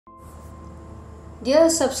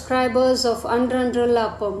Dear subscribers of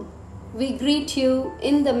Antantulla Appam, we greet you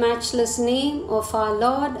in the matchless name of our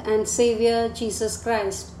Lord and Savior Jesus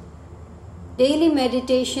Christ. Daily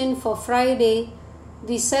meditation for Friday,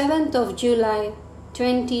 the 7th of July,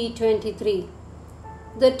 2023.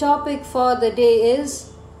 The topic for the day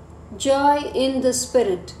is Joy in the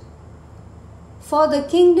Spirit. For the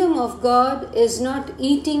kingdom of God is not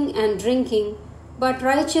eating and drinking, but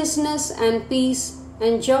righteousness and peace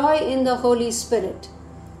and joy in the Holy Spirit.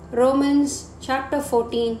 Romans chapter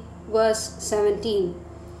 14, verse 17.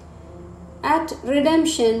 At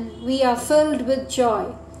redemption, we are filled with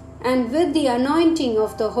joy, and with the anointing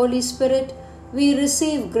of the Holy Spirit, we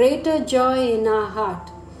receive greater joy in our heart.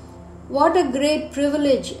 What a great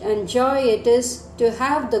privilege and joy it is to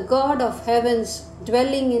have the God of heavens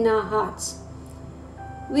dwelling in our hearts.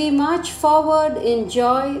 We march forward in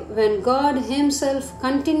joy when God Himself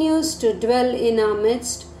continues to dwell in our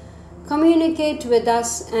midst, communicate with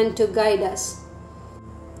us, and to guide us.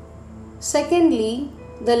 Secondly,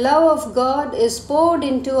 the love of God is poured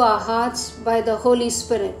into our hearts by the Holy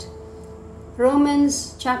Spirit.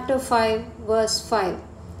 Romans chapter 5, verse 5.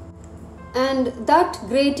 And that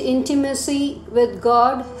great intimacy with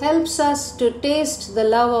God helps us to taste the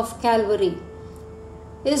love of Calvary.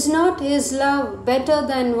 Is not His love better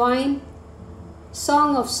than wine?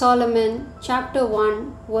 Song of Solomon, chapter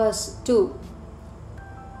 1, verse 2.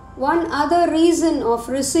 One other reason of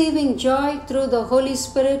receiving joy through the Holy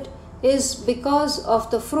Spirit is because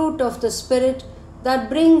of the fruit of the Spirit that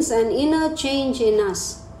brings an inner change in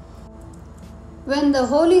us. When the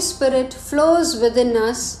Holy Spirit flows within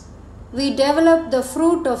us, we develop the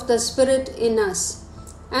fruit of the Spirit in us,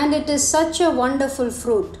 and it is such a wonderful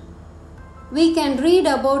fruit. We can read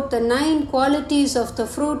about the 9 qualities of the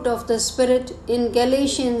fruit of the Spirit in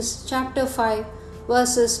Galatians chapter 5,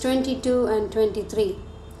 verses 22 and 23.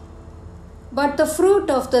 But the fruit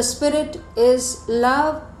of the Spirit is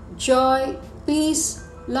love, joy, peace,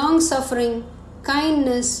 long-suffering,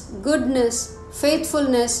 kindness, goodness,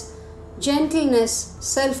 faithfulness, gentleness,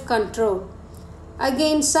 self-control.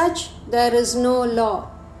 Against such there is no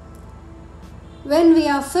law. When we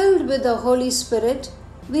are filled with the Holy Spirit,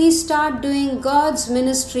 we start doing God's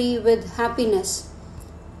ministry with happiness.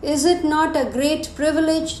 Is it not a great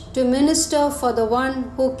privilege to minister for the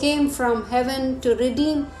one who came from heaven to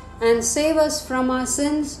redeem and save us from our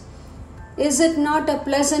sins? Is it not a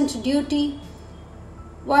pleasant duty?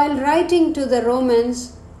 While writing to the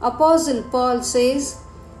Romans, Apostle Paul says,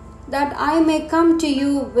 that I may come to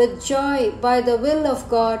you with joy by the will of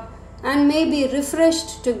God and may be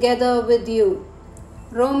refreshed together with you.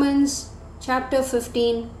 Romans chapter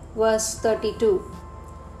 15, verse 32.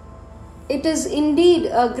 It is indeed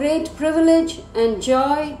a great privilege and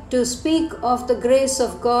joy to speak of the grace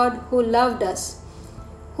of God who loved us,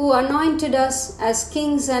 who anointed us as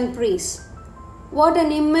kings and priests. What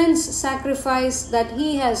an immense sacrifice that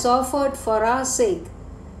He has offered for our sake.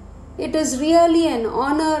 It is really an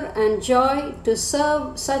honor and joy to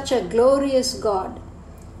serve such a glorious God.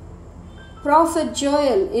 Prophet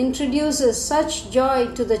Joel introduces such joy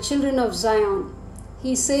to the children of Zion.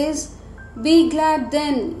 He says, Be glad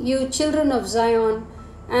then, you children of Zion,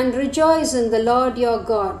 and rejoice in the Lord your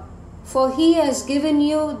God, for He has given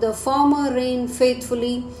you the former rain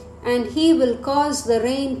faithfully, and He will cause the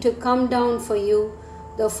rain to come down for you,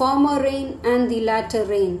 the former rain and the latter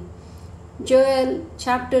rain. Joel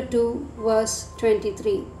chapter 2, verse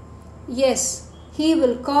 23. Yes, He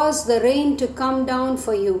will cause the rain to come down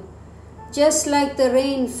for you. Just like the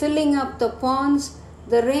rain filling up the ponds,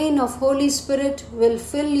 the rain of Holy Spirit will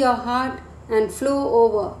fill your heart and flow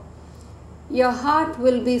over. Your heart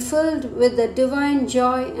will be filled with the divine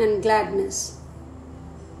joy and gladness.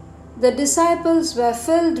 The disciples were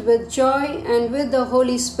filled with joy and with the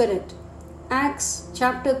Holy Spirit. Acts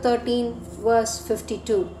chapter 13, verse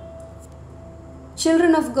 52.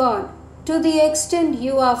 Children of God, to the extent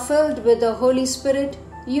you are filled with the Holy Spirit,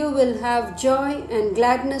 you will have joy and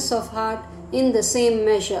gladness of heart in the same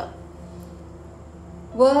measure.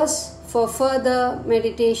 Verse for further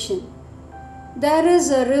meditation. There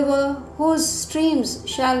is a river whose streams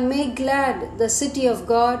shall make glad the city of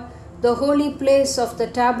God, the holy place of the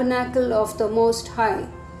tabernacle of the Most High.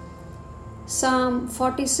 Psalm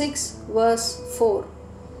 46, verse 4.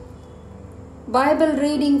 Bible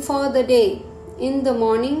reading for the day. In the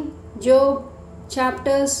morning, Job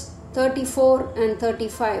chapters 34 and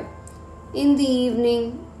 35. In the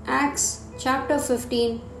evening, Acts chapter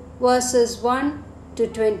 15, verses 1 to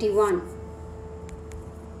 21.